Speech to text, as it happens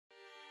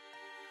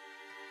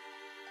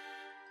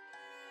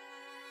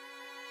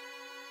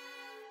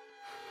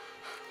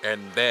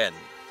And then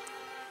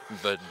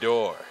the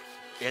door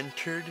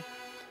entered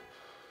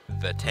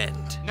the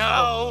tent.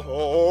 No!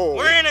 Oh.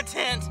 We're in a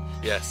tent!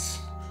 Yes.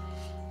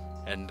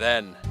 And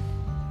then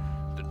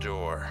the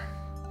door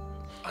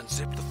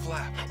unzipped the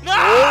flap.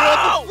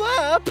 No!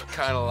 Flap!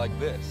 Kind of like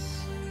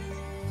this.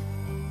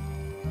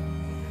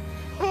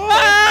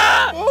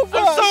 Ah! Oh,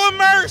 I'm so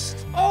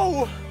immersed!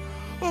 Oh!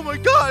 Oh my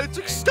god, it's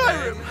like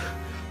Skyrim!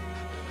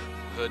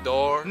 The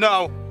door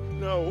No.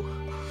 No.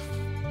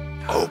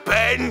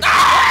 opened.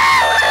 God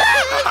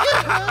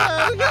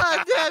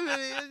damn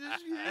it!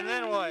 And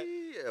then what?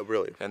 Yeah,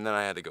 really. And then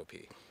I had to go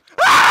pee.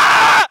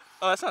 Oh,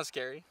 that's not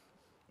scary.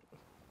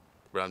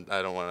 But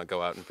I don't want to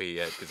go out and pee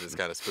yet because it's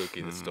kind of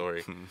spooky, the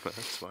story.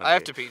 That's fine. I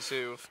have to pee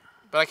too,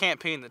 but I can't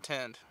pee in the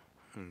tent.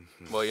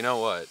 Well, you know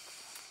what?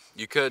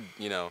 You could,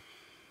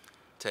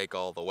 take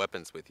all the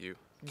weapons with you.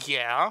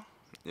 Yeah,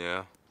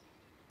 Yeah.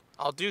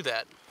 I'll do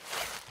that.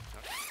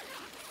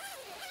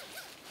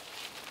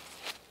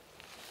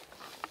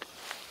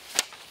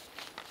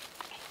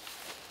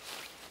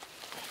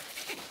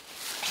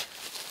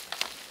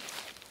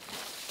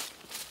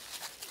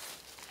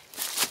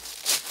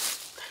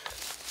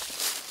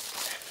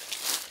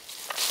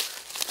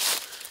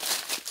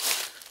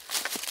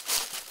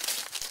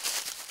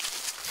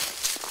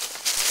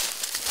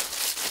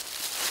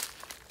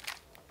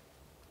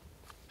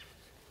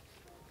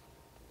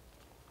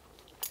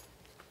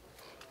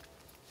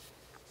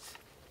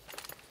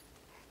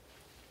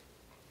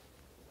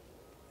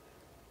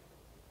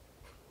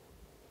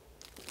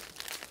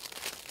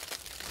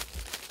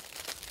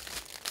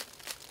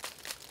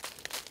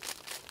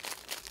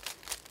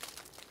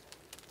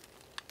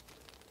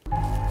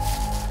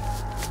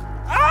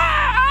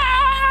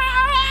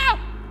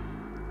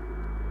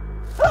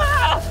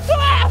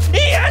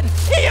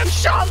 Ian,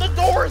 Sean, the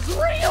door is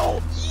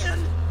real!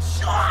 Ian,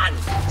 Sean,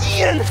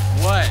 Ian!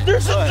 What?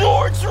 There's a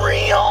door, it's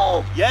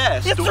real!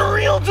 Yes. It's a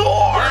real door!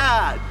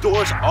 Yeah,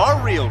 doors are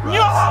real, Russ.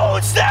 No,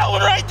 it's that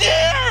one right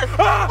there!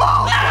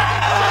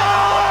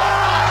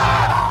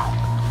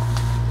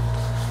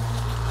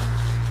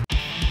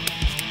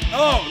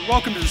 Hello, and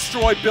welcome to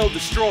Destroy, Build,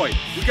 Destroy.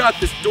 We got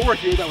this door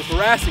here that was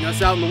harassing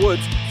us out in the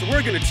woods, so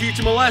we're gonna teach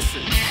him a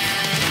lesson.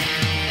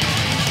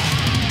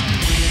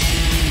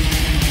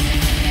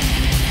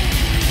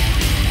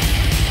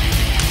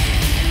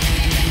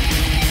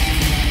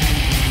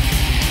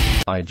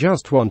 I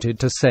just wanted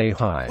to say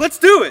hi. Let's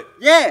do it!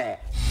 Yeah.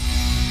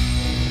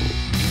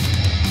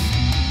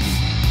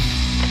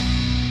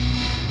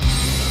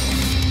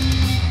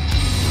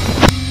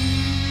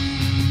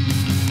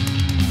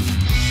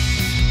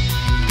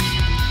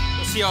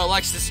 Let's see how it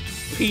likes this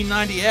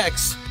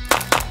P90X.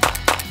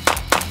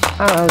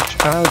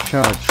 Ouch, ouch,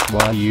 ouch,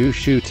 why are you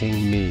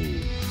shooting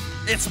me?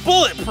 It's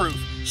bulletproof!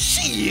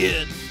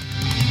 Shit!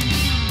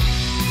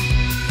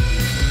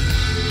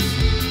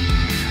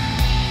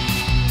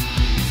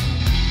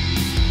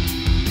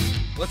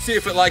 Let's see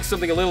if it likes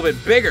something a little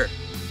bit bigger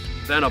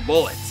than a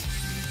bullet.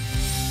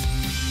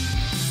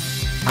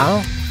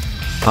 Ow,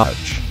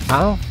 ouch,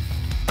 ow,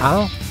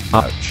 ow,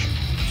 ouch,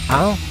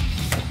 ow,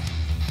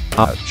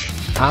 ouch,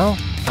 ow,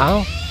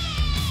 ow,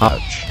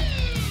 ouch.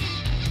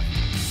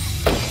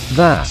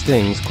 That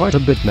stings quite a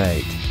bit,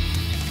 mate.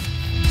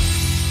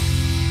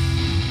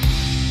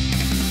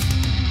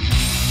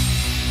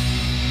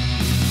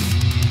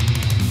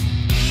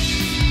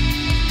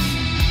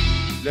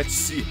 Let's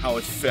see how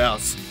it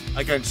fares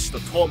against the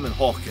Tolman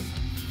Hawken.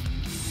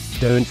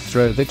 Don't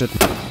throw that at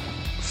me.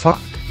 Fuck.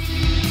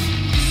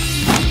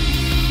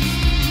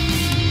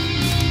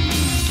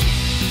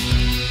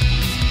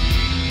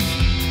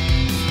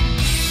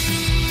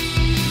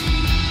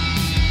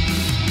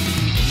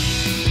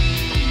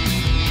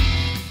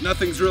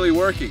 Nothing's really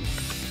working.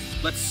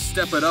 Let's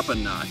step it up a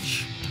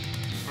notch.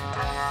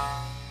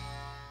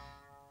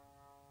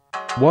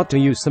 What are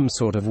you, some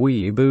sort of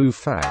weeaboo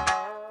fag?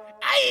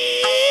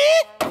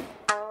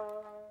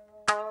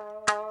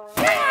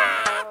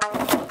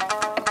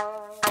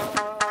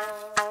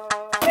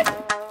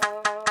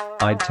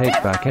 I'd take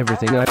back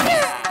everything I...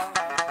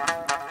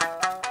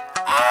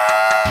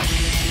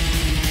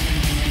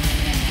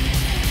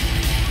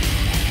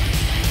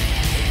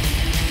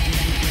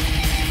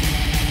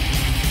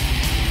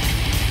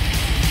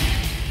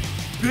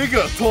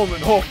 Bigger Tolman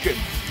Hawken.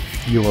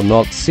 You're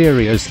not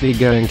seriously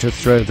going to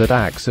throw that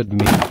axe at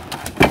me?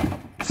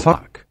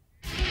 Fuck.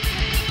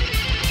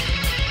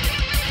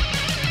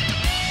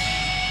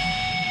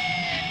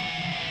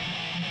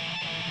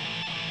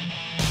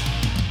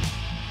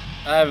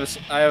 I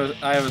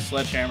have a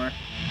sledgehammer.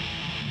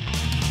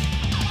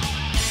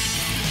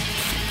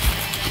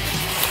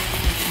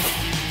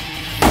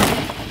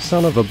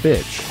 Son of a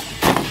bitch.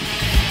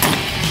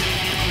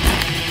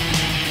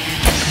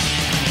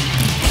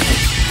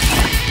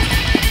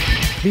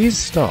 Please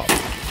stop.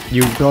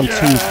 You've gone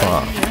too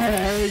far.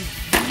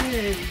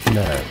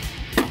 No.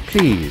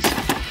 Please.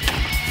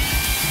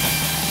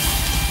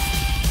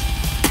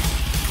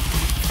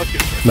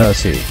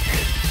 Mercy.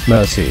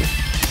 Mercy.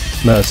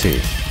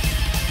 Mercy.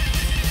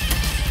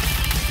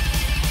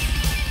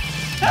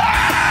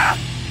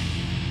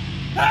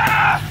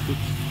 Ah!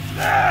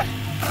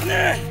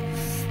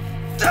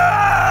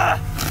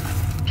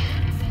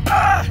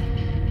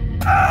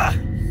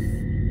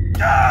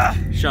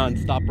 Sean,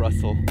 stop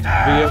Russell.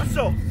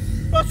 Russell,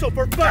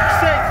 for fuck's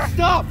sake,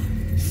 stop!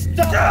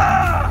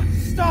 Stop!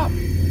 Stop!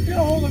 Get a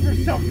hold of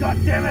yourself,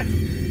 goddammit!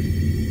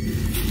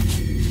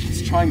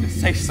 He's trying to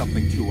say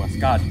something to us,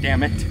 god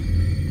damn it.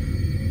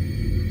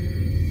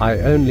 I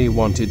only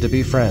wanted to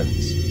be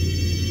friends.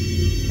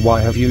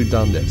 Why have you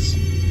done this?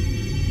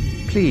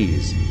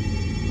 Please.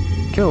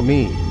 Kill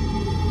me.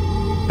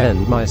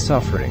 End my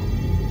suffering.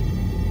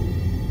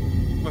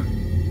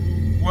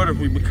 What have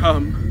we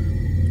become?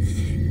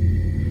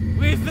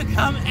 We've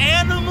become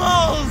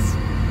animals!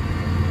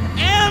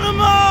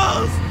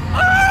 Animals!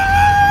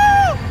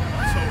 Oh!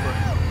 It's over.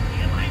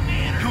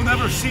 He'll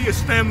never see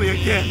his family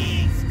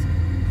again.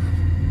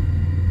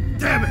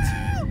 Damn it!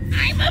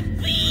 I'm a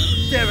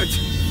beast! Damn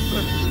it!